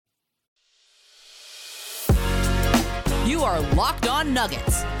You are Locked On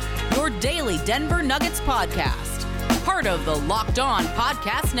Nuggets, your daily Denver Nuggets podcast. Part of the Locked On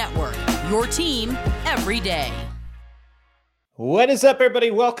Podcast Network, your team every day. What is up, everybody?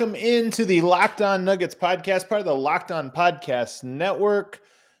 Welcome into the Locked On Nuggets podcast, part of the Locked On Podcast Network.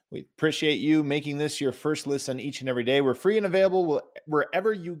 We appreciate you making this your first listen each and every day. We're free and available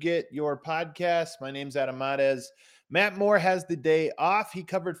wherever you get your podcasts. My name's Adam Mares. Matt Moore has the day off. He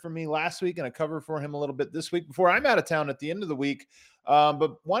covered for me last week, and I covered for him a little bit this week before I'm out of town at the end of the week.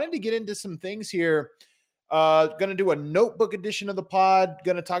 But wanted to get into some things here. Going to do a notebook edition of the pod.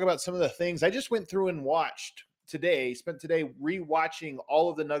 Going to talk about some of the things I just went through and watched today. Spent today rewatching all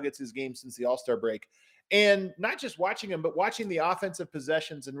of the Nuggets' games since the All-Star break. And not just watching them, but watching the offensive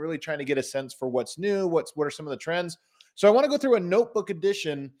possessions and really trying to get a sense for what's new, what are some of the trends. So I want to go through a notebook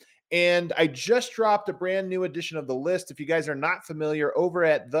edition, and I just dropped a brand new edition of the list. If you guys are not familiar, over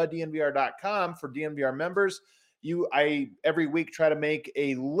at thednvr.com for DNVR members, I every week try to make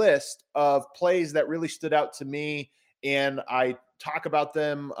a list of plays that really stood out to me, and I talk about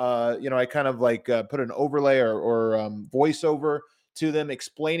them. I kind of like put an overlay or voiceover to them,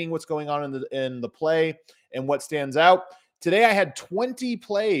 explaining what's going on in the play and what stands out. Today I had 20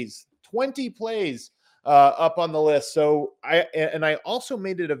 plays up on the list. So I also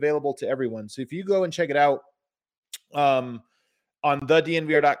made it available to everyone. So if you go and check it out on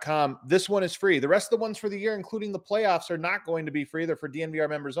thednvr.com, this one is free. The rest of the ones for the year, including the playoffs, are not going to be free. They're for DNVR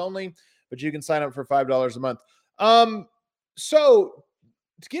members only, but you can sign up for $5 a month. So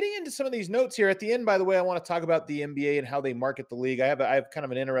getting into some of these notes here at the end, by the way, I want to talk about the NBA and how they market the league. I have kind of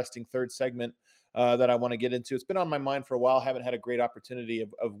an interesting third segment that I want to get into. It's been on my mind for a while. Haven't had a great opportunity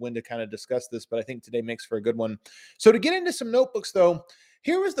of when to kind of discuss this, but I think today makes for a good one. So to get into some notebooks, though,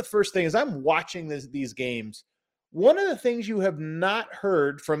 here was the first thing. As I'm watching these games, one of the things you have not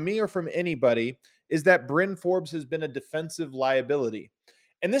heard from me or from anybody is that Bryn Forbes has been a defensive liability.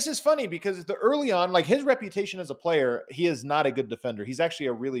 And this is funny because early on, like his reputation as a player, he is not a good defender. He's actually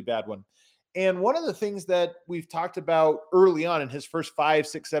a really bad one. And one of the things that we've talked about early on in his first 5,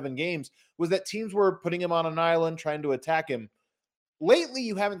 6, 7 games was that teams were putting him on an island, trying to attack him. Lately,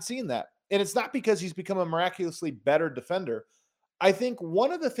 you haven't seen that. And it's not because he's become a miraculously better defender. I think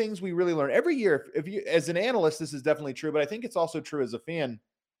one of the things we really learn every year, if you, as an analyst, this is definitely true, but I think it's also true as a fan.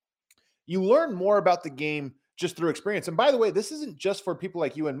 You learn more about the game just through experience. And by the way, this isn't just for people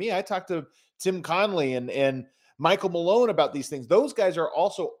like you and me. I talked to Tim Conley and Michael Malone about these things. Those guys are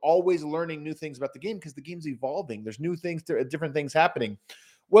also always learning new things about the game because the game's evolving. There's new things, different things happening.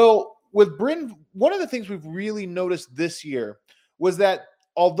 Well, with Bryn, one of the things we've really noticed this year was that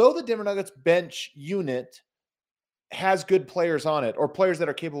although the Denver Nuggets bench unit has good players on it, or players that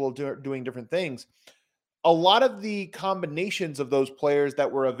are capable of doing different things, a lot of the combinations of those players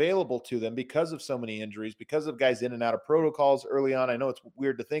that were available to them because of so many injuries, because of guys in and out of protocols early on. I know it's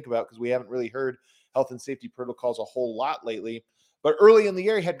weird to think about because we haven't really heard health and safety protocols a whole lot lately, but early in the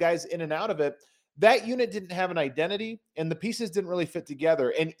year, he had guys in and out of it. That unit didn't have an identity and the pieces didn't really fit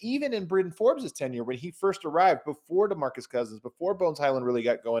together. And even in Bryn Forbes' tenure, when he first arrived, before DeMarcus Cousins, before Bones Highland really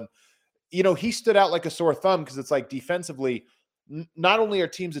got going, he stood out like a sore thumb because it's like defensively, not only are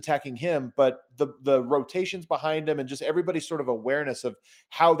teams attacking him, but the rotations behind him and just everybody's sort of awareness of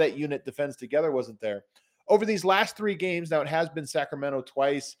how that unit defends together wasn't there. Over these last 3 games, now it has been Sacramento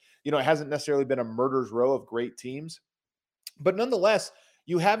twice. It hasn't necessarily been a murder's row of great teams. But nonetheless,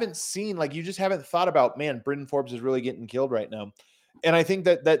 you haven't seen, you just haven't thought about, man, Bryn Forbes is really getting killed right now. And I think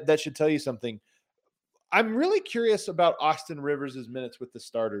that should tell you something. I'm really curious about Austin Rivers' minutes with the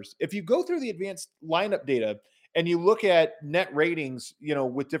starters. If you go through the advanced lineup data, and you look at net ratings,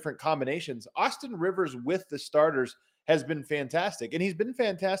 with different combinations, Austin Rivers with the starters has been fantastic. And he's been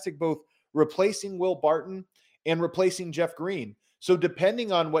fantastic both replacing Will Barton and replacing Jeff Green. So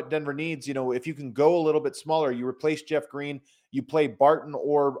depending on what Denver needs, if you can go a little bit smaller, you replace Jeff Green, you play Barton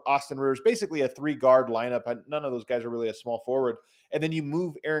or Austin Rivers, basically a 3-guard lineup. None of those guys are really a small forward. And then you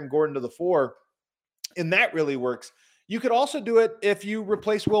move Aaron Gordon to the 4, and that really works. You could also do it if you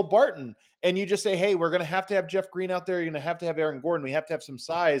replace Will Barton and you just say, hey, we're going to have Jeff Green out there. You're going to have Aaron Gordon. We have to have some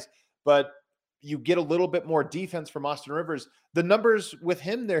size, but you get a little bit more defense from Austin Rivers. The numbers with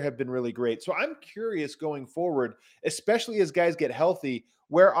him there have been really great. So I'm curious going forward, especially as guys get healthy,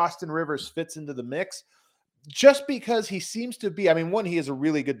 where Austin Rivers fits into the mix, just because he seems to be, one, he is a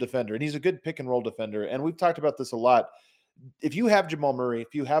really good defender and he's a good pick and roll defender. And we've talked about this a lot. If you have Jamal Murray,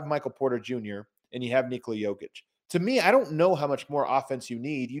 if you have Michael Porter Jr., and you have Nikola Jokic, to me, I don't know how much more offense you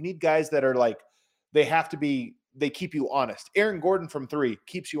need. You need guys that are they keep you honest. Aaron Gordon from 3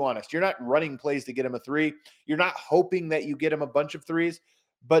 keeps you honest. You're not running plays to get him a 3. You're not hoping that you get him a bunch of 3s,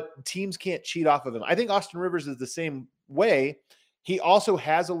 but teams can't cheat off of him. I think Austin Rivers is the same way, he also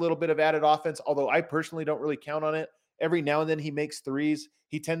has a little bit of added offense, although I personally don't really count on it. Every now and then he makes threes.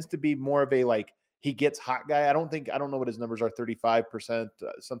 He tends to be more of a like he gets hot guy. I don't know what his numbers are, 35%,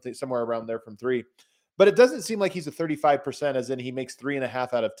 something somewhere around there from three. But it doesn't seem like he's a 35%, as in he makes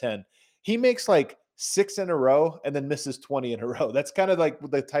 3.5 out of 10. He makes like 6 in a row and then misses 20 in a row. That's kind of like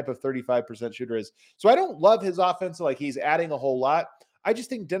the type of 35% shooter is. So I don't love his offense. Like he's adding a whole lot. I just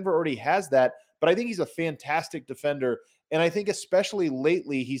think Denver already has that, but I think he's a fantastic defender. And I think especially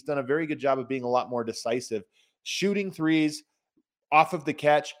lately, he's done a very good job of being a lot more decisive, shooting threes off of the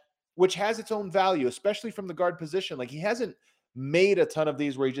catch, which has its own value, especially from the guard position. Like he hasn't made a ton of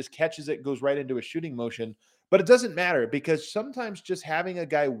these where he just catches it, goes right into a shooting motion, but it doesn't matter because sometimes just having a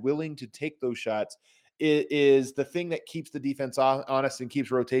guy willing to take those shots is the thing that keeps the defense honest and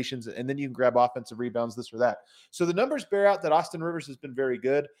keeps rotations. And then you can grab offensive rebounds, this or that. So the numbers bear out that Austin Rivers has been very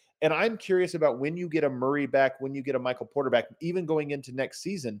good. And I'm curious about when you get a Murray back, when you get a Michael Porter back, even going into next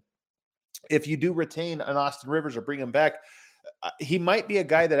season, if you do retain an Austin Rivers or bring him back, he might be a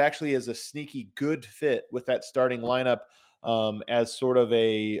guy that actually is a sneaky good fit with that starting lineup as sort of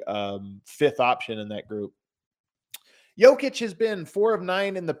a fifth option in that group. Jokic has been 4 of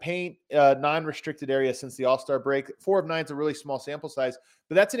 9 in the paint, non-restricted area since the All-Star break. 4 of 9 is a really small sample size,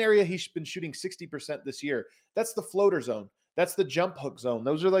 but that's an area he's been shooting 60% this year. That's the floater zone. That's the jump hook zone.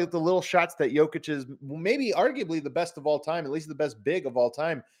 Those are like the little shots that Jokic is maybe arguably the best of all time, at least the best big of all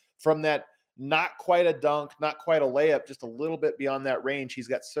time, from that not quite a dunk, not quite a layup, just a little bit beyond that range. He's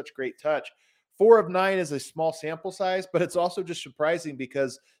got such great touch. 4 of 9 is a small sample size, but it's also just surprising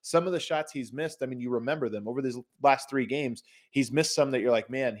because some of the shots he's missed, I mean, you remember them over these last 3 games, he's missed some that you're like,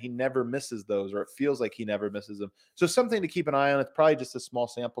 man, he never misses those, or it feels like he never misses them. So something to keep an eye on. It's probably just a small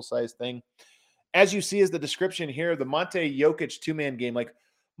sample size thing. As you see as the description here, the Monte Jokic 2-man game, like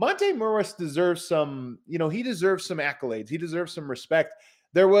Monte Morris deserves some, he deserves some accolades. He deserves some respect.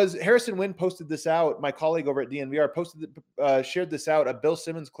 There was Harrison Wind posted this out. My colleague over at DNVR shared this out, a Bill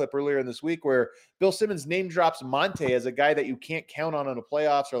Simmons clip earlier in this week where Bill Simmons name drops Monte as a guy that you can't count on in the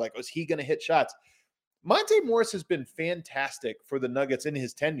playoffs, or like, was he going to hit shots? Monte Morris has been fantastic for the Nuggets in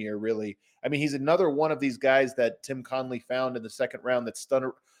his tenure, really. I mean, he's another one of these guys that Tim Conley found in the second round that's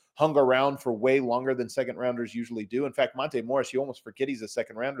hung around for way longer than second rounders usually do. In fact, Monte Morris, you almost forget he's a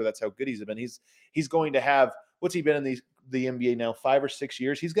second rounder. That's how good he's been. He's going to have, what's he been in the NBA now, 5 or 6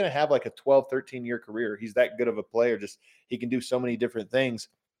 years? He's going to have like a 12, 13-year career. He's that good of a player. Just he can do so many different things.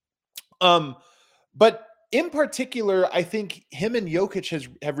 But in particular, I think him and Jokic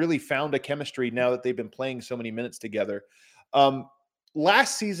have really found a chemistry now that they've been playing so many minutes together.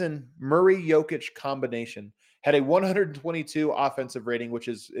 Last season, Murray-Jokic combination had a 122 offensive rating, which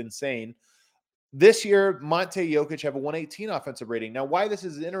is insane. This year, Monte Jokic have a 118 offensive rating. Now, why this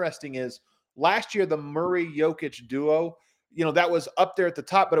is interesting is last year, the Murray-Jokic duo, that was up there at the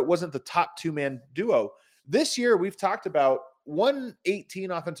top, but it wasn't the top 2-man duo. This year, we've talked about 118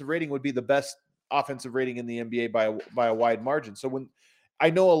 offensive rating would be the best offensive rating in the NBA by a wide margin. So when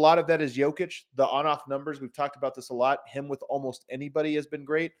I know a lot of that is Jokic, the on-off numbers, we've talked about this a lot. Him with almost anybody has been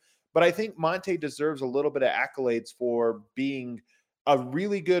great. But I think Monte deserves a little bit of accolades for being a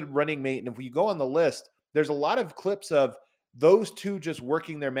really good running mate. And if you go on the list, there's a lot of clips of those two just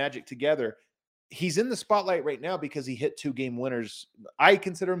working their magic together. He's in the spotlight right now because he hit 2 game winners. I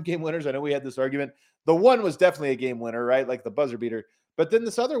consider them game winners. I know we had this argument. The one was definitely a game winner, right? Like the buzzer beater. But then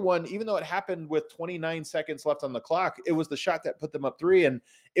this other one, even though it happened with 29 seconds left on the clock, it was the shot that put them up 3. And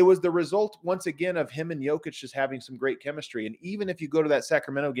it was the result, once again, of him and Jokic just having some great chemistry. And even if you go to that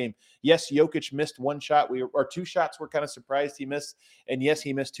Sacramento game, yes, Jokic missed 1 shot. 2 shots we're kind of surprised he missed. And yes,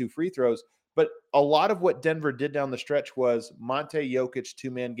 he missed 2 free throws. But a lot of what Denver did down the stretch was Monte Jokic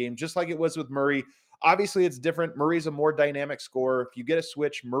 2-man game, just like it was with Murray. Obviously, it's different. Murray's a more dynamic scorer. If you get a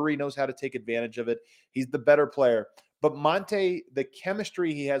switch, Murray knows how to take advantage of it. He's the better player. But Monte, the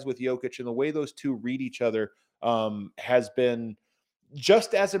chemistry he has with Jokic and the way those two read each other has been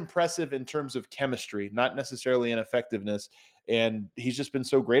just as impressive in terms of chemistry, not necessarily in effectiveness. And he's just been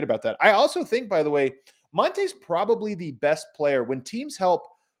so great about that. I also think, by the way, Monte's probably the best player when teams help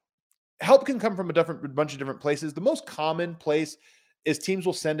can come from a bunch of different places. The most common place is teams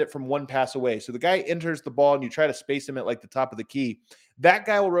will send it from 1 pass away. So the guy enters the ball and you try to space him at like the top of the key. That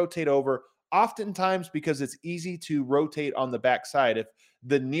guy will rotate over. Oftentimes, because it's easy to rotate on the backside. If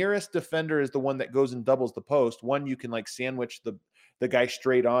the nearest defender is the one that goes and doubles the post, one, you can like sandwich the guy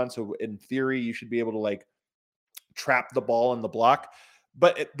straight on. So in theory, you should be able to like trap the ball in the block.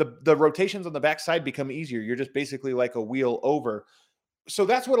 But the rotations on the backside become easier. You're just basically like a wheel over. So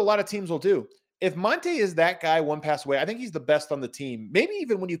that's what a lot of teams will do. if Monte is that guy one pass away, I think he's the best on the team. Maybe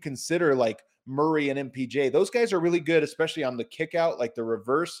even when you consider like Murray and MPJ, those guys are really good, especially on the kick out, like the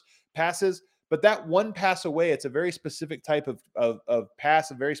reverse passes. But that one pass away, it's a very specific type of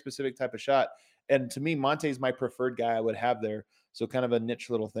pass, a very specific type of shot. And to me, Monte is my preferred guy I would have there. So kind of a niche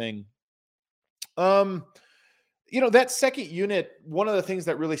little thing. That second unit, one of the things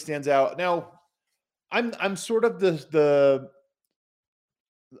that really stands out. Now, I'm sort of the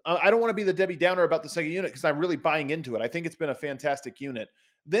I don't want to be the Debbie Downer about the second unit because I'm really buying into it. I think it's been a fantastic unit.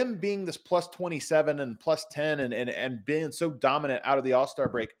 Them being this plus 27 and plus 10 and being so dominant out of the All-Star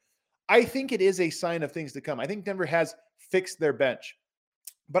break, I think it is a sign of things to come. I think Denver has fixed their bench,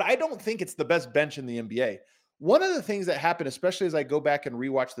 but I don't think it's the best bench in the NBA. One of the things that happened, especially as I go back and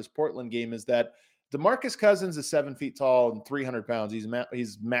rewatch this Portland game, is that DeMarcus Cousins is 7 feet tall and 300 pounds.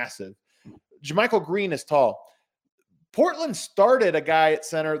 He's massive. JaMychal Green is tall. Portland started a guy at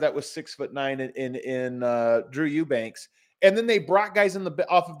center that was 6'9" in Drew Eubanks, and then they brought guys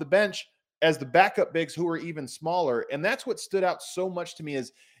off of the bench as the backup bigs who were even smaller. And that's what stood out so much to me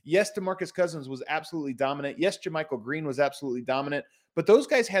is, yes, DeMarcus Cousins was absolutely dominant. Yes, JaMychal Green was absolutely dominant. But those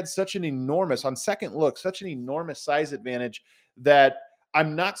guys had such an enormous, on second look, such an enormous size advantage that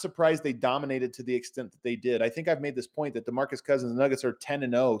I'm not surprised they dominated to the extent that they did. I think I've made this point that DeMarcus Cousins, the Nuggets are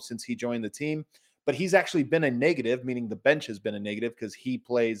 10-0 since he joined the team. But he's actually been a negative, meaning the bench has been a negative because he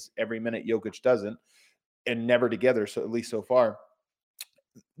plays every minute, Jokic doesn't, and never together, so at least so far.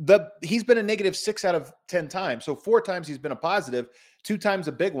 He's been a negative 6 out of 10 times. So 4 times he's been a positive, 2 times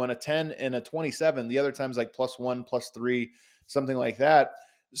a big one, a 10 and a 27. The other times like +1, +3, something like that.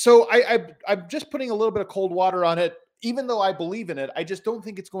 So I'm just putting a little bit of cold water on it. Even though I believe in it, I just don't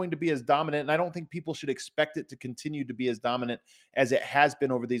think it's going to be as dominant. And I don't think people should expect it to continue to be as dominant as it has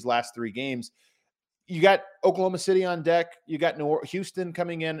been over these last 3 games. You got Oklahoma City on deck, you got Houston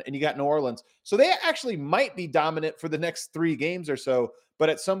coming in, and you got New Orleans. So they actually might be dominant for the next 3 games or so. But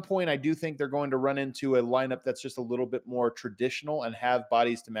at some point, I do think they're going to run into a lineup that's just a little bit more traditional and have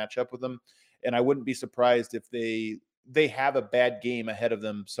bodies to match up with them. And I wouldn't be surprised if they have a bad game ahead of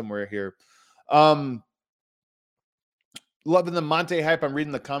them somewhere here. Loving the Monte hype. I'm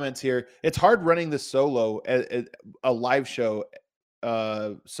reading the comments here. It's hard running this solo, a live show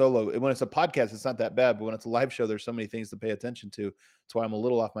solo. When it's a podcast, it's not that bad, but when it's a live show, there's so many things to pay attention to. That's why I'm a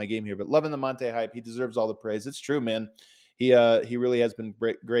little off my game here. But loving the Monte hype. He deserves all the praise. It's true, man. He really has been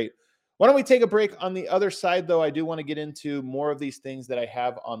great. Why don't we take a break? On the other side, though, I do want to get into more of these things that I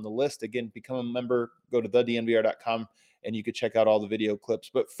have on the list. Again, become a member, go to thednvr.com, and you can check out all the video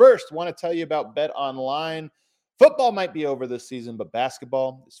clips. But first, want to tell you about Bet Online. Football might be over this season, but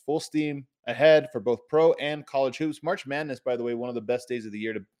basketball is full steam ahead for both pro and college hoops. March Madness, by the way, one of the best days of the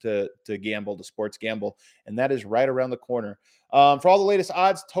year to gamble, to sports gamble, and that is right around the corner. For all the latest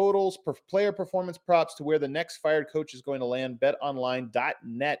odds, totals, player performance props to where the next fired coach is going to land,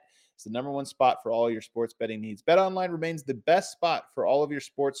 betonline.net is the number one spot for all your sports betting needs. BetOnline remains the best spot for all of your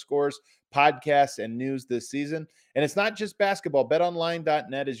sports scores, podcasts, and news this season. And it's not just basketball.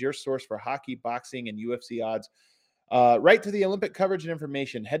 BetOnline.net is your source for hockey, boxing, and UFC odds. Right to the Olympic coverage and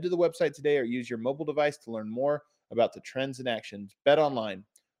information. Head to the website today or use your mobile device to learn more about the trends and actions. Bet Online,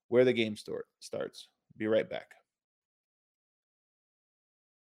 where the game starts. Be right back.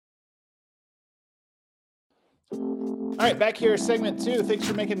 All right, back here, segment 2. Thanks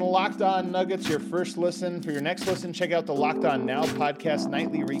for making the Locked On Nuggets your first listen. For your next listen, check out the Locked On Now podcast,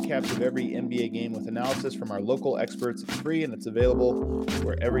 nightly recaps of every NBA game with analysis from our local experts. It's free and it's available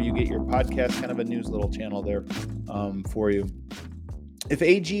wherever you get your podcast. Kind of a news little channel there for you. If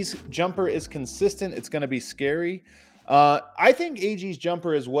AG's jumper is consistent, it's going to be scary. I think AG's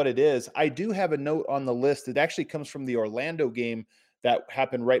jumper is what it is. I do have a note on the list. It actually comes from the Orlando game that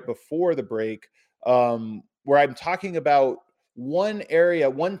happened right before the break, where I'm talking about one area,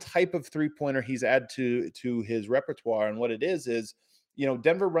 one type of three-pointer he's added to his repertoire. And what it is,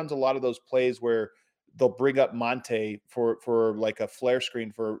 Denver runs a lot of those plays where they'll bring up Monte for like a flare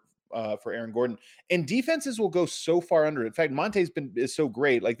screen for Aaron Gordon. And defenses will go so far under it. In fact, Monte's is so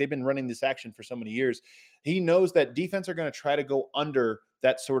great. Like, they've been running this action for so many years. He knows that defense are going to try to go under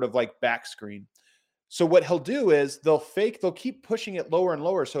that sort of like back screen. So what he'll do is they'll keep pushing it lower and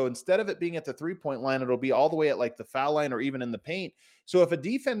lower. So instead of it being at the 3-point line, it'll be all the way at like the foul line or even in the paint. So if a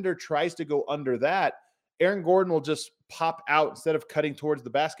defender tries to go under that, Aaron Gordon will just pop out. Instead of cutting towards the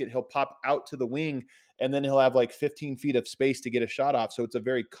basket, he'll pop out to the wing, and then he'll have like 15 feet of space to get a shot off. So it's a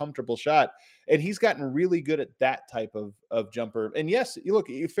very comfortable shot. And he's gotten really good at that type of jumper. And yes, look,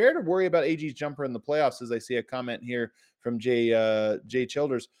 fair to worry about AG's jumper in the playoffs, as I see a comment here from Jay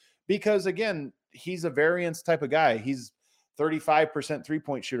Childers, because again, he's a variance type of guy. He's 35%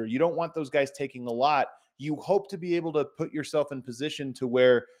 three-point shooter. You don't want those guys taking a lot. You hope to be able to put yourself in position to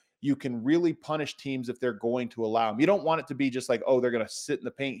where you can really punish teams if they're going to allow them. You don't want it to be just like, oh, they're going to sit in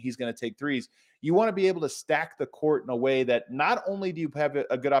the paint, he's going to take threes. You want to be able to stack the court in a way that not only do you have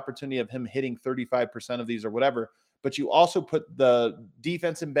a good opportunity of him hitting 35% of these or whatever, but you also put the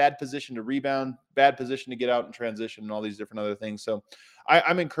defense in bad position to rebound, bad position to get out and transition and all these different other things. So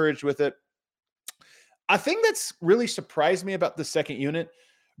I'm encouraged with it. A thing that's really surprised me about the second unit,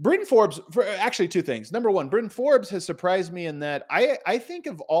 Bryn Forbes, for actually two things. Number one, Bryn Forbes has surprised me in that I think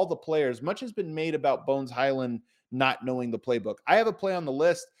of all the players, much has been made about Bones Hyland not knowing the playbook. I have a play on the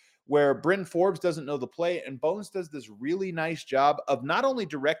list where Bryn Forbes doesn't know the play, and Bones does this really nice job of not only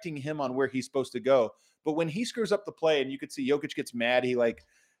directing him on where he's supposed to go, but when he screws up the play, and you could see Jokic gets mad, he like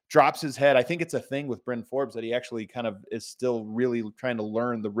drops his head. I think it's a thing with Bryn Forbes that he actually kind of is still really trying to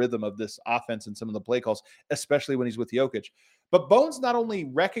learn the rhythm of this offense and some of the play calls, especially when he's with Jokic. But Bones not only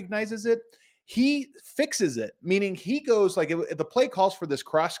recognizes it, he fixes it, meaning he goes like the play calls for this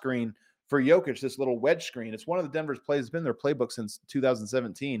cross screen for Jokic, this little wedge screen. It's one of the Denver's plays. It's been their playbook since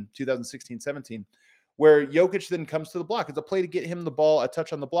 2016, 17, where Jokic then comes to the block. It's a play to get him the ball, a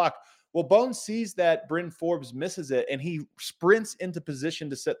touch on the block. Well, Bones sees that Bryn Forbes misses it, and he sprints into position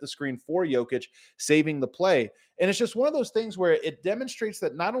to set the screen for Jokic, saving the play. And it's just one of those things where it demonstrates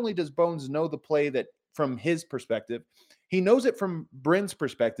that not only does Bones know the play that from his perspective, he knows it from Bryn's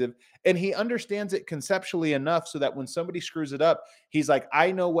perspective, and he understands it conceptually enough so that when somebody screws it up, he's like,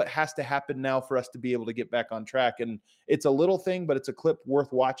 I know what has to happen now for us to be able to get back on track. And it's a little thing, but it's a clip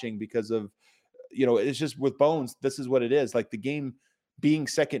worth watching because of, it's just with Bones, this is what it is. Like the game being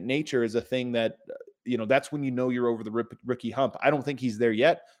second nature is a thing that, that's when you're over the rookie hump. I don't think he's there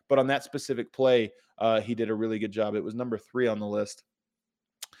yet, but on that specific play, he did a really good job. It was number 3 on the list.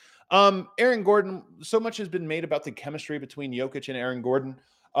 Aaron Gordon, so much has been made about the chemistry between Jokic and Aaron Gordon.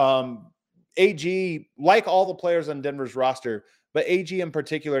 AG, like all the players on Denver's roster, but AG in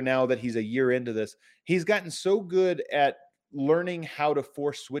particular, now that he's a year into this, he's gotten so good at learning how to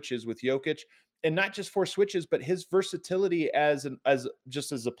force switches with Jokic, and not just force switches, but his versatility as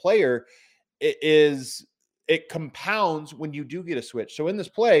a player it compounds when you do get a switch. So in this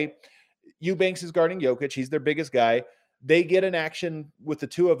play, Eubanks is guarding Jokic. He's their biggest guy. They get an action with the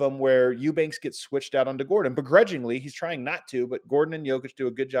two of them where Eubanks gets switched out onto Gordon. Begrudgingly, he's trying not to, but Gordon and Jokic do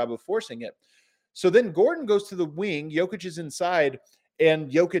a good job of forcing it. So then Gordon goes to the wing. Jokic is inside,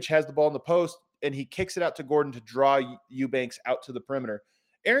 and Jokic has the ball in the post, and he kicks it out to Gordon to draw Eubanks out to the perimeter.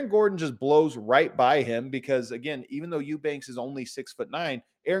 Aaron Gordon just blows right by him because, again, even though Eubanks is only 6'9",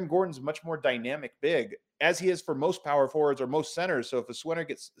 Aaron Gordon's much more dynamic big, as he is for most power forwards or most centers. So if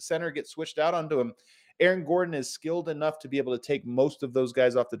a center gets switched out onto him, Aaron Gordon is skilled enough to be able to take most of those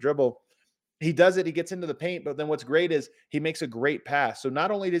guys off the dribble. He does it. He gets into the paint, but then what's great is he makes a great pass. So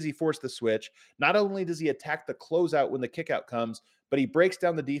not only does he force the switch, not only does he attack the closeout when the kickout comes, but he breaks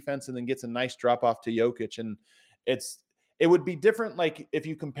down the defense and then gets a nice drop off to Jokic. And it would be different, like if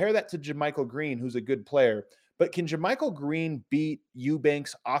you compare that to JaMychal Green, who's a good player. But can JaMychal Green beat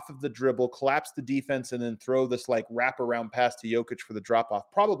Eubanks off of the dribble, collapse the defense, and then throw this like wraparound pass to Jokic for the drop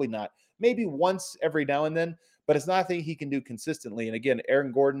off? Probably not. Maybe once every now and then, but it's not a thing he can do consistently. And again,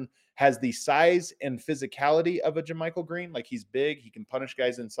 Aaron Gordon has the size and physicality of a JaMychal Green. Like he's big, he can punish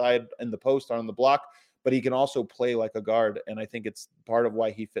guys inside in the post on the block, but he can also play like a guard. And I think it's part of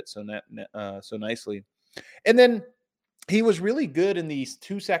why he fits so nicely. And then he was really good in these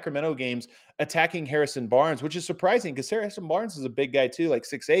 2 Sacramento games attacking Harrison Barnes, which is surprising because Harrison Barnes is a big guy too, like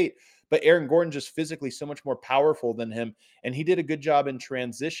 6'8", but Aaron Gordon just physically so much more powerful than him. And he did a good job in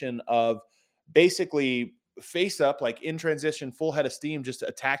transition of basically face up, like in transition, full head of steam, just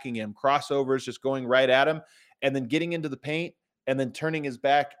attacking him, crossovers, just going right at him, and then getting into the paint and then turning his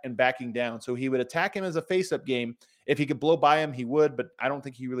back and backing down. So he would attack him as a face-up game. If he could blow by him, he would, but I don't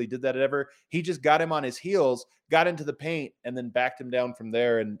think he really did that ever. He just got him on his heels, got into the paint, and then backed him down from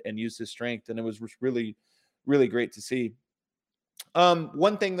there and used his strength. And it was really, really great to see.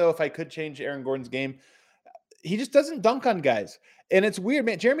 One thing, though, if I could change Aaron Gordon's game, he just doesn't dunk on guys. And it's weird,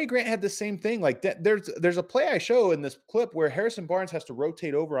 man. Jeremy Grant had the same thing. Like there's a play I show in this clip where Harrison Barnes has to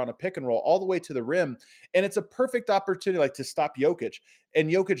rotate over on a pick and roll all the way to the rim. And it's a perfect opportunity like to stop Jokic. And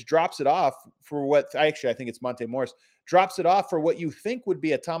Jokic drops it off for what I think it's Monte Morris, drops it off for what you think would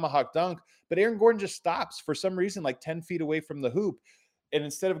be a tomahawk dunk. But Aaron Gordon just stops for some reason, like 10 feet away from the hoop. And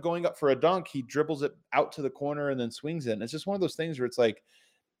instead of going up for a dunk, he dribbles it out to the corner and then swings it. And it's just one of those things where it's like,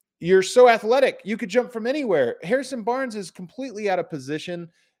 you're so athletic. You could jump from anywhere. Harrison Barnes is completely out of position.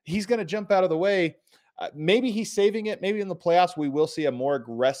 He's going to jump out of the way. Maybe he's saving it. Maybe in the playoffs, we will see a more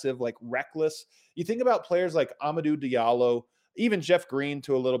aggressive, like reckless. You think about players like Amadou Diallo, even Jeff Green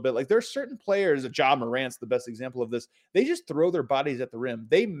to a little bit. Like there's certain players, Ja Morant's the best example of this. They just throw their bodies at the rim.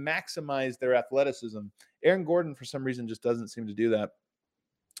 They maximize their athleticism. Aaron Gordon, for some reason, just doesn't seem to do that.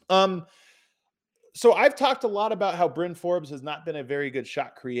 So I've talked a lot about how Bryn Forbes has not been a very good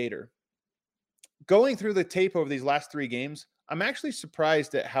shot creator. Going through the tape over these last 3 games, I'm actually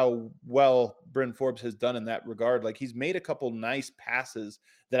surprised at how well Bryn Forbes has done in that regard. Like he's made a couple nice passes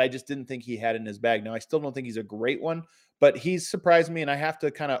that I just didn't think he had in his bag. Now, I still don't think he's a great one, but he's surprised me. And I have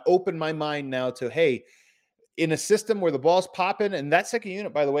to kind of open my mind now to, hey, in a system where the ball's popping, and that second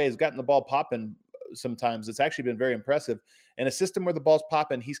unit, by the way, has gotten the ball popping sometimes. It's actually been very impressive. In a system where the ball's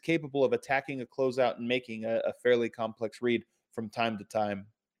popping, he's capable of attacking a closeout and making a fairly complex read from time to time.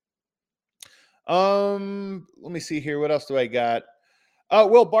 Let me see here. What else do I got?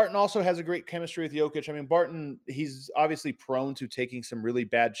 Will Barton also has a great chemistry with Jokic. I mean, Barton, he's obviously prone to taking some really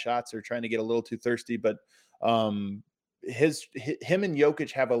bad shots or trying to get a little too thirsty, but him and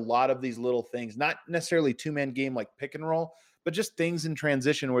Jokic have a lot of these little things, not necessarily 2-man game like pick and roll, but just things in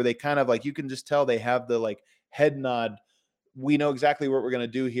transition where they kind of like, you can just tell they have the like head nod. We know exactly what we're going to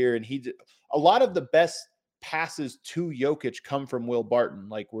do here. And a lot of the best passes to Jokic come from Will Barton,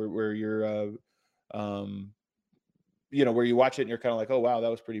 like where you're, where you watch it and you're kind of like, oh, wow,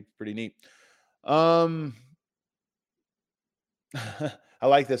 that was pretty neat. I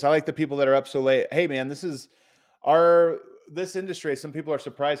like this. I like the people that are up so late. Hey man, this industry. Some people are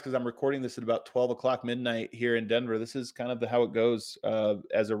surprised because I'm recording this at about 12 o'clock midnight here in Denver. This is kind of how it goes.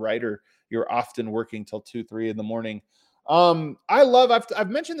 As a writer, you're often working till 2-3 in the morning. I've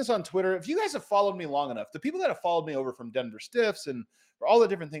mentioned this on Twitter. If you guys have followed me long enough, the people that have followed me over from Denver Stiffs and for all the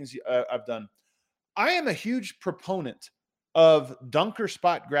different things I've done, I am a huge proponent of dunker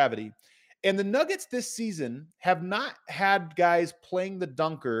spot gravity. And the Nuggets this season have not had guys playing the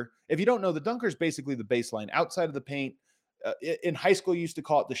dunker. If you don't know, the dunker is basically the baseline outside of the paint. In high school, you used to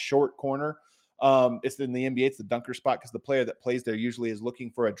call it the short corner. It's in the NBA, it's the dunker spot because the player that plays there usually is looking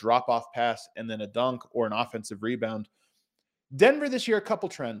for a drop-off pass and then a dunk or an offensive rebound. Denver this year, a couple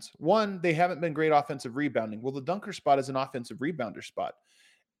trends. One, they haven't been great offensive rebounding. Well, the dunker spot is an offensive rebounder spot.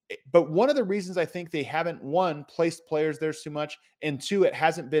 But one of the reasons I think they haven't, one, placed players there too much, and two, it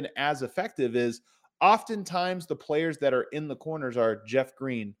hasn't been as effective is oftentimes the players that are in the corners are Jeff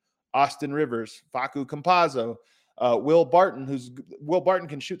Green, Austin Rivers, Facu Campazzo, Will Barton. Will Barton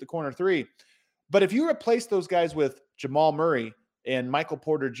can shoot the corner 3. But if you replace those guys with Jamal Murray and Michael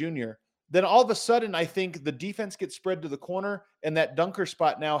Porter Jr., then all of a sudden I think the defense gets spread to the corner and that dunker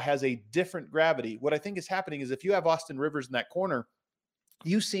spot now has a different gravity. What I think is happening is if you have Austin Rivers in that corner,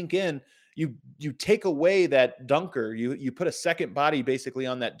 you sink in, you take away that dunker, you put a second body basically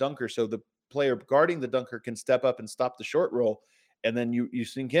on that dunker so the player guarding the dunker can step up and stop the short roll, and then you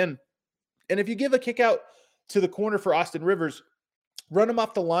sink in. And if you give a kick out to the corner for Austin Rivers, run him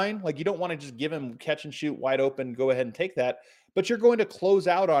off the line. Like you don't want to just give him catch and shoot wide open, go ahead and take that, but you're going to close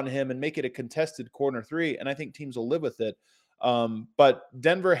out on him and make it a contested corner 3, and I think teams will live with it. But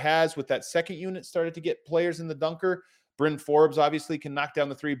Denver has, with that second unit, started to get players in the dunker. Bryn Forbes obviously can knock down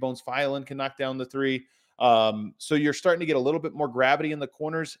the 3. Bones Filan can knock down the 3. So you're starting to get a little bit more gravity in the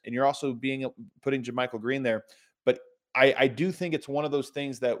corners, and you're also putting JaMychal Green there. But I do think it's one of those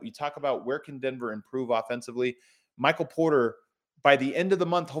things that we talk about, where can Denver improve offensively? Michael Porter, by the end of the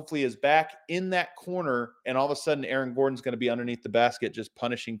month, hopefully is back in that corner, and all of a sudden Aaron Gordon's going to be underneath the basket, just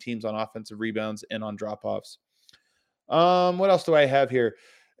punishing teams on offensive rebounds and on drop-offs. What else do I have here?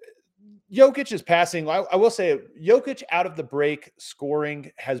 Jokic is passing. I will say Jokic out of the break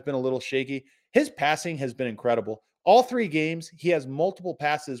scoring has been a little shaky. His passing has been incredible. All 3 games, he has multiple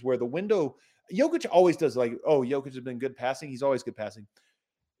passes where the window, Jokic always does like, oh, Jokic has been good passing. He's always good passing.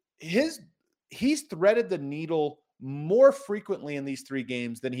 He's threaded the needle more frequently in these 3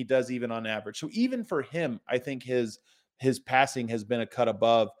 games than he does even on average. So even for him, I think his passing has been a cut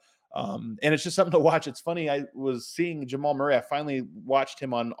above. And it's just something to watch. It's funny. I was seeing Jamal Murray. I finally watched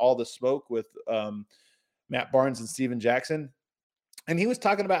him on All the Smoke with Matt Barnes and Steven Jackson. And he was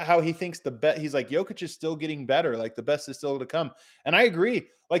talking about how he thinks he's like, Jokic is still getting better. Like the best is still to come. And I agree.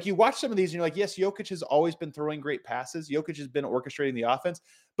 Like you watch some of these and you're like, yes, Jokic has always been throwing great passes. Jokic has been orchestrating the offense,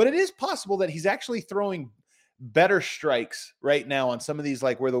 but it is possible that he's actually throwing better strikes right now on some of these,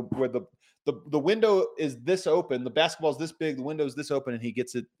 like where the window is this open, the basketball is this big, the window is this open, and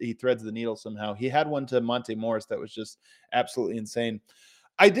he threads the needle somehow. He had one to Monte Morris that was just absolutely insane.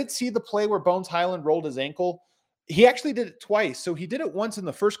 I did see the play where Bones Highland rolled his ankle. He actually did it twice. So he did it once in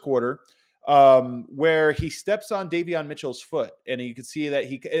the first quarter where he steps on Davion Mitchell's foot, and you could see that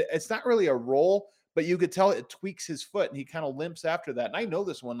it's not really a roll, but you could tell it tweaks his foot and he kind of limps after that. And I know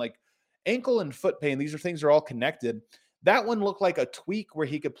this one, like ankle and foot pain, these are things that are all connected. That one looked like a tweak where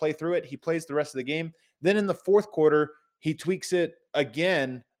he could play through it. He plays the rest of the game. Then in the fourth quarter, he tweaks it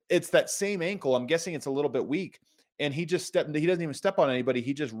again. It's that same ankle. I'm guessing it's a little bit weak. And he just he doesn't even step on anybody.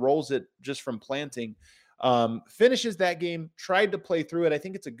 He just rolls it just from planting. Finishes that game, tried to play through it. I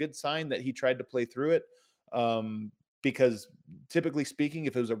think it's a good sign that he tried to play through it. Because typically speaking,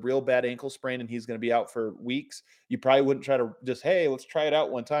 if it was a real bad ankle sprain and he's going to be out for weeks, you probably wouldn't try to just, hey, let's try it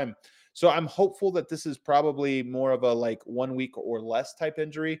out one time. So I'm hopeful that this is probably more of a like 1 week or less type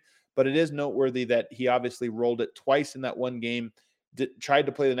injury, but it is noteworthy that he obviously rolled it twice in that one game, tried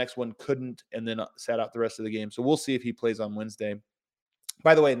to play the next one, couldn't, and then sat out the rest of the game. So we'll see if he plays on Wednesday.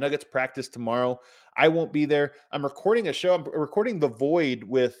 By the way, Nuggets practice tomorrow. I won't be there. I'm recording a show. I'm recording The Void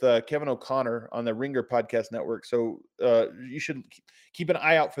with Kevin O'Connor on the Ringer Podcast Network. So you should keep an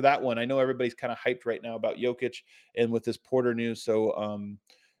eye out for that one. I know everybody's kind of hyped right now about Jokic and with this Porter news. So,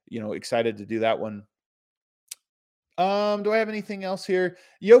 excited to do that one. Do I have anything else here?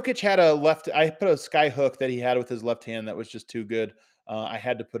 Jokic had I put a sky hook that he had with his left hand that was just too good. I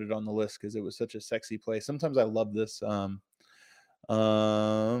had to put it on the list because it was such a sexy play. Sometimes I love this. I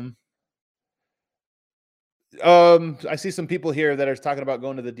see some people here that are talking about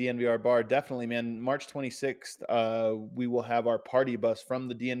going to the DNVR bar. Definitely, man. March 26th, we will have our party bus from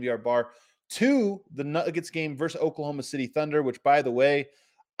the DNVR bar to the Nuggets game versus Oklahoma City Thunder, which, by the way,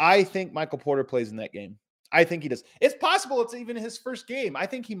 I think Michael Porter plays in that game. I think he does. It's possible it's even his first game. I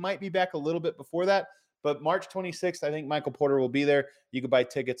think he might be back a little bit before that, but March 26th, I think Michael Porter will be there. You can buy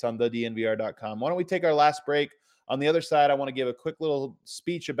tickets on thednvr.com. Why don't we take our last break? On the other side, I want to give a quick little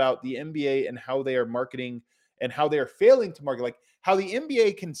speech about the NBA and how they are marketing and how they are failing to market, like how the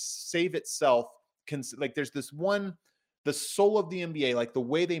NBA can save itself. There's this one, the soul of the NBA, like the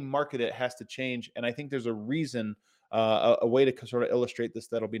way they market it has to change. And I think there's a reason, a way to sort of illustrate this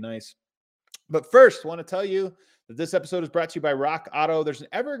that'll be nice. But first, I want to tell you that this episode is brought to you by Rock Auto. There's an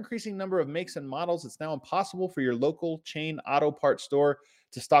ever-increasing number of makes and models. It's now impossible for your local chain auto parts store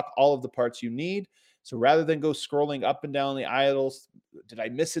to stock all of the parts you need. So rather than go scrolling up and down the aisles, did I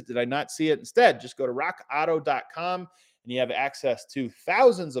miss it? Did I not see it? Instead, just go to rockauto.com and you have access to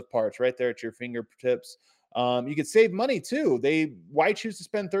thousands of parts right there at your fingertips. You could save money too. Why choose to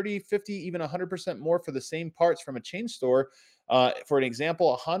spend 30, 50, even 100% more for the same parts from a chain store? For an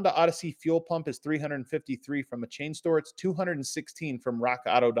example, a Honda Odyssey fuel pump is $353 from a chain store. It's $216 from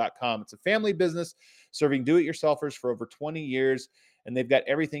rockauto.com. It's a family business serving do-it-yourselfers for over 20 years. And they've got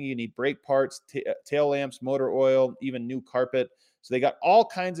everything you need: brake parts, tail lamps, motor oil, even new carpet. So they got all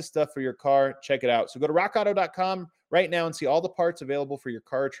kinds of stuff for your car. Check it out. So go to rockauto.com right now and see all the parts available for your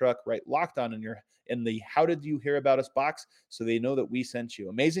car or truck, right locked on in the How Did You Hear About Us box, so they know that we sent you.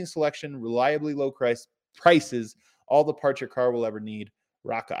 Amazing selection, reliably low prices, all the parts your car will ever need.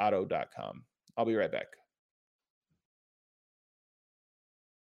 rockauto.com. I'll be right back.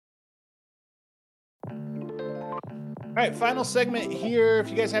 All right, final segment here. If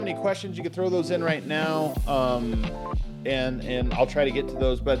you guys have any questions, you can throw those in right now, and I'll try to get to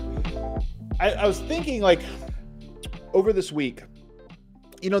those. But I was thinking, like, over this week,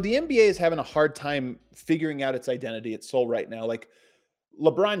 the NBA is having a hard time figuring out its identity, its soul right now. Like,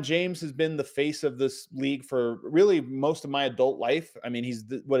 LeBron James has been the face of this league for really most of my adult life. I mean, he's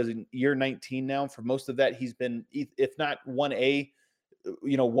year 19 now. For most of that, he's been, if not 1A,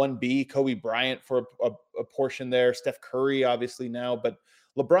 1B, Kobe Bryant for a portion there, Steph Curry obviously now, but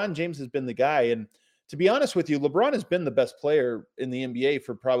LeBron James has been the guy. And to be honest with you, LeBron has been the best player in the NBA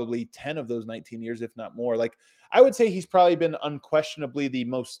for probably 10 of those 19 years, if not more. Like, I would say he's probably been unquestionably the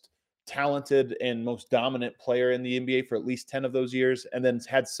most talented and most dominant player in the NBA for at least 10 of those years, and then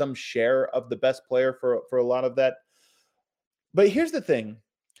had some share of the best player for a lot of that. But here's the thing.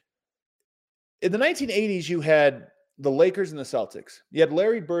 In the 1980s, you had the Lakers and the Celtics. You had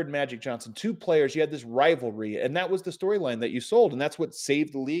Larry Bird, Magic Johnson, two players. You had this rivalry, and that was the storyline that you sold, and that's what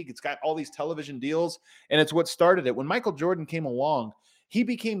saved the league. It's got all these television deals, and it's what started it. When Michael Jordan came along, he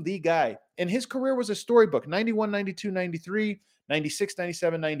became the guy, and his career was a storybook: 91, 92, 93, 96,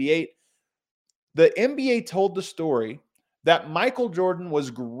 97, 98. The NBA told the story that Michael Jordan was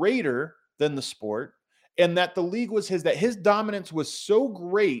greater than the sport, and that the league was that his dominance was so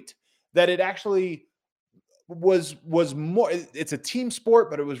great that it actually was more. It's a team sport,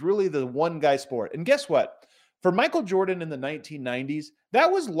 but it was really the one guy sport. And guess what? For Michael Jordan in the 1990s,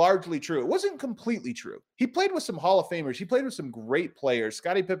 that was largely true. It wasn't completely true. He played with some Hall of Famers. He played with some great players.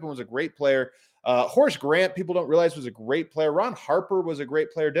 Scottie Pippen was a great player. Horace Grant, people don't realize, was a great player. Ron Harper was a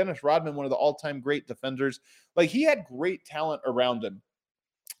great player. Dennis Rodman, one of the all-time great defenders. Like, he had great talent around him.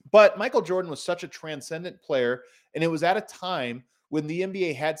 But Michael Jordan was such a transcendent player, and it was at a time when the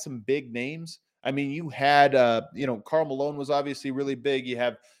NBA had some big names. I mean, you had, Karl Malone was obviously really big. You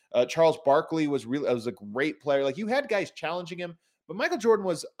have Charles Barkley was a great player. Like you had guys challenging him, but Michael Jordan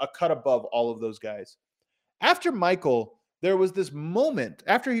was a cut above all of those guys. After Michael, there was this moment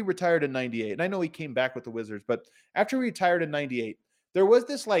after he retired in 98. And I know he came back with the Wizards, but after he retired in 98, there was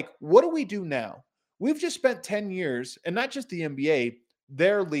this like, what do we do now? We've just spent 10 years, and not just the NBA,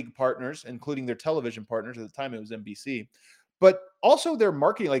 their league partners, including their television partners. At the time, it was NBC, but also their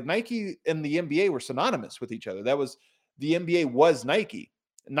marketing. Like Nike and the NBA were synonymous with each other. That was the NBA was Nike.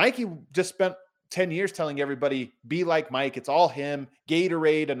 Nike just spent 10 years telling everybody, be like Mike. It's all him.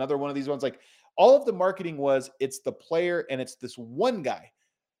 Gatorade, another one of these ones. Like all of the marketing was it's the player and it's this one guy.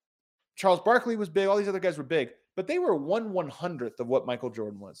 Charles Barkley was big. All these other guys were big, but they were 1/100th of what Michael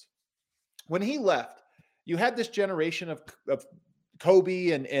Jordan was. When he left, you had this generation of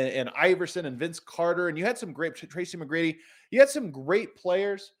Kobe and Iverson and Vince Carter, and you had some great Tracy McGrady. You had some great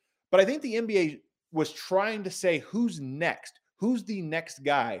players, but I think the NBA was trying to say, who's next? Who's the next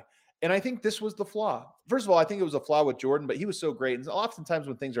guy? And I think this was the flaw. First of all, I think it was a flaw with Jordan, but he was so great. And oftentimes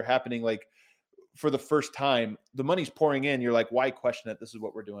when things are happening, like for the first time, the money's pouring in. You're like, why question it? This is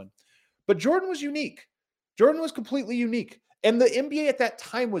what we're doing. But Jordan was unique. Jordan was completely unique. And the NBA at that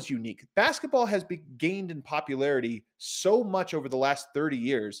time was unique. Basketball has gained in popularity so much over the last 30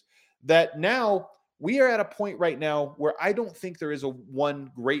 years that now we are at a point right now where I don't think there is a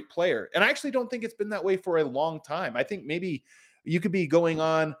one great player. And I actually don't think it's been that way for a long time. I think maybe you could be going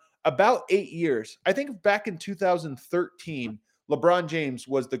on about 8 years. I think back in 2013, LeBron James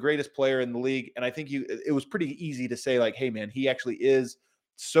was the greatest player in the league. And I think it was pretty easy to say like, hey man, he actually is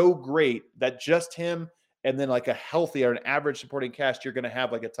so great that just him and then like a healthy or an average supporting cast, you're going to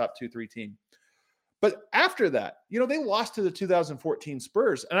have like a top 2-3 team. But after that, they lost to the 2014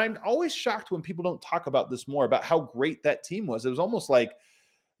 Spurs. And I'm always shocked when people don't talk about this more, about how great that team was. It was almost like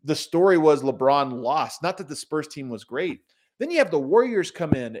the story was LeBron lost, not that the Spurs team was great. Then you have the Warriors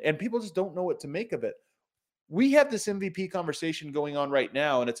come in and people just don't know what to make of it. We have this MVP conversation going on right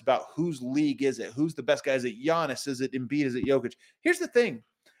now, and it's about whose league is it? Who's the best guy? Is it Giannis? Is it Embiid? Is it Jokic? Here's the thing.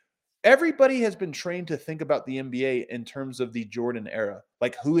 Everybody has been trained to think about the NBA in terms of the Jordan era.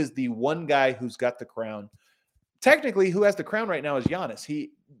 Like, who is the one guy who's got the crown? Technically, who has the crown right now is Giannis.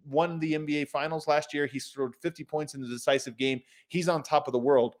 He won the NBA Finals last year. He scored 50 points in the decisive game. He's on top of the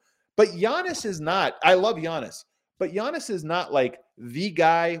world. But Giannis is not. I love Giannis. But Giannis is not like the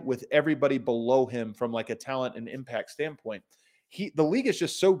guy with everybody below him from like a talent and impact standpoint. The league is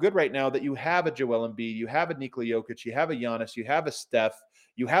just so good right now that you have a Joel Embiid, you have a Nikola Jokic, you have a Giannis, you have a Steph,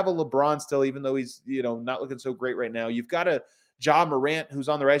 you have a LeBron still, even though he's not looking so great right now. You've got a Ja Morant who's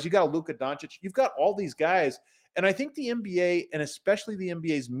on the rise. You got a Luka Doncic. You've got all these guys. And I think the NBA, and especially the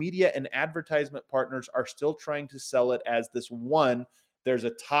NBA's media and advertisement partners, are still trying to sell it as this one. There's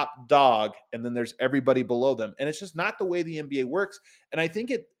a top dog, and then there's everybody below them. And it's just not the way the NBA works. And I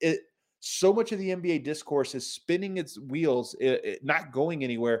think so much of the NBA discourse is spinning its wheels, not going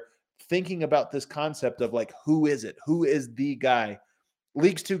anywhere, thinking about this concept of like, who is it? Who is the guy?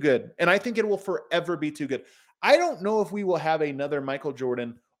 League's too good. And I think it will forever be too good. I don't know if we will have another Michael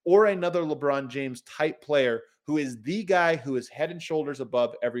Jordan or another LeBron James type player who is the guy who is head and shoulders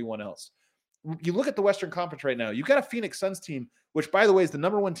above everyone else. You look at the Western Conference right now, you've got a Phoenix Suns team, which by the way is the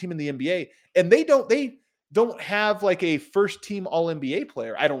number one team in the NBA. And they don't have like a first team all NBA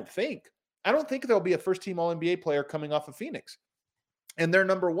player. I don't think there'll be a first team all NBA player coming off of Phoenix. And they're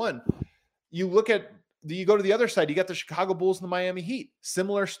number one. You go to the other side, you got the Chicago Bulls and the Miami Heat.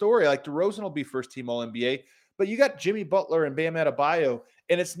 Similar story. Like DeRozan will be first team all NBA, but you got Jimmy Butler and Bam Adebayo.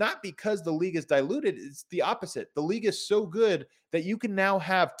 And it's not because the league is diluted. It's the opposite. The league is so good that you can now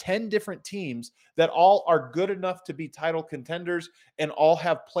have 10 different teams that all are good enough to be title contenders and all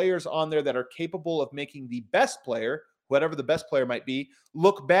have players on there that are capable of making the best player, whatever the best player might be,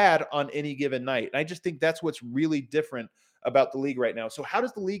 look bad on any given night. And I just think that's what's really different about the league right now. So how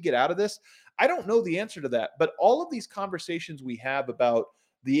does the league get out of this? I don't know the answer to that, but all of these conversations we have about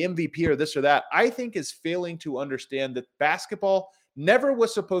the MVP or this or that, I think is failing to understand that basketball never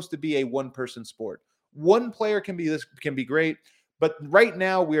was supposed to be a one-person sport. One player can be great, but right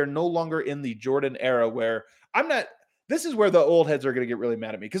now we are no longer in the Jordan era where this is where the old heads are going to get really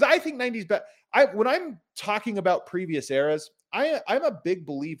mad at me because I think 90s when I'm talking about previous eras, I'm a big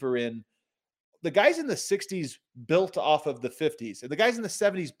believer in the guys in the 60s built off of the 50s, and the guys in the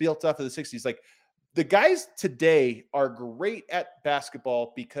 70s built off of the 60s. Like the guys today are great at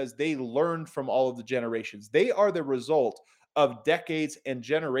basketball because they learned from all of the generations. They are the result of decades and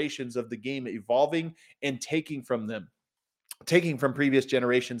generations of the game evolving and taking from them. taking from previous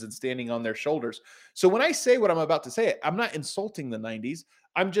generations and standing on their shoulders. So when I say what I'm about to say, I'm not insulting the 90s.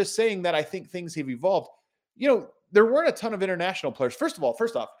 I'm just saying that I think things have evolved. There weren't a ton of international players. First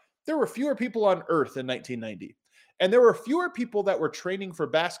off, there were fewer people on Earth in 1990. And there were fewer people that were training for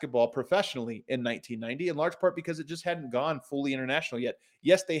basketball professionally in 1990, in large part because it just hadn't gone fully international yet.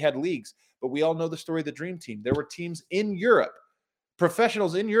 Yes, they had leagues, but we all know the story of the Dream Team. There were teams in Europe,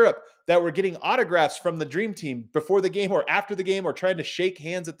 professionals in Europe, that were getting autographs from the Dream Team before the game or after the game, or trying to shake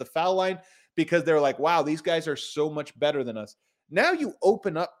hands at the foul line because they're like, wow, these guys are so much better than us. Now you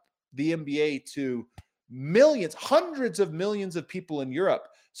open up the NBA to millions, hundreds of millions of people in Europe.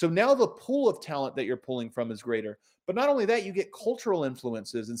 So now the pool of talent that you're pulling from is greater. But not only that, you get cultural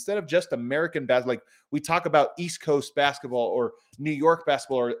influences instead of just American basketball. Like we talk about East Coast basketball or New York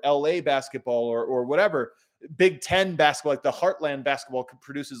basketball or LA basketball or whatever, Big Ten basketball, like the Heartland basketball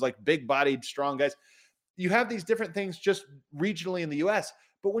produces like big-bodied, strong guys. You have these different things just regionally in the U.S.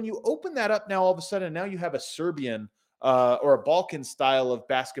 But when you open that up now, all of a sudden, now you have a Serbian or a Balkan style of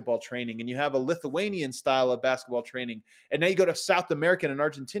basketball training, and you have a Lithuanian style of basketball training, and now you go to South American and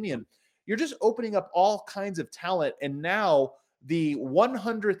Argentinian. You're just opening up all kinds of talent, and now the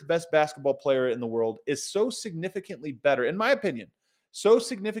 100th best basketball player in the world is so significantly better, in my opinion, so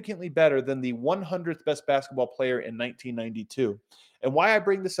significantly better than the 100th best basketball player in 1992. And why I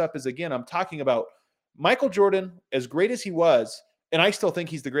bring this up is, again, I'm talking about Michael Jordan, as great as he was, and I still think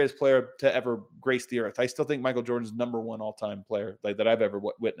he's the greatest player to ever grace the earth. I still think Michael Jordan's #1 all-time player that I've ever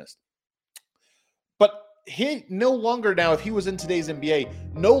witnessed. But he no longer now, if he was in today's NBA,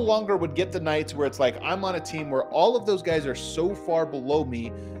 no longer would get the nights where it's like, I'm on a team where all of those guys are so far below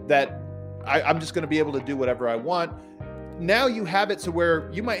me that I'm just going to be able to do whatever I want. Now you have it to where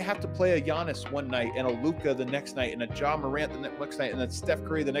you might have to play a Giannis one night and a Luka the next night and a Ja Morant the next night and a Steph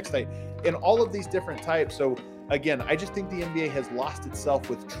Curry the next night, and all of these different types. So again, I just think the NBA has lost itself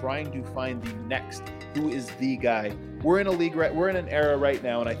with trying to find the next, who is the guy. We're in an era right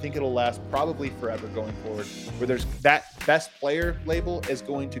now, and I think it'll last probably forever going forward, where there's that best player label is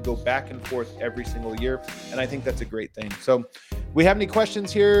going to go back and forth every single year, and I think that's a great thing. So we have any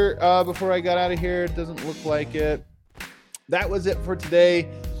questions here before I got out of here? It doesn't look like it. That was it for today.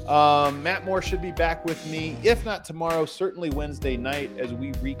 Matt Moore should be back with me, if not tomorrow, certainly Wednesday night, as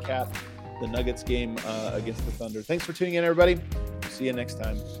we recap the Nuggets game against the Thunder. Thanks for tuning in, everybody. See you next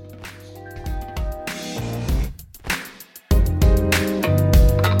time.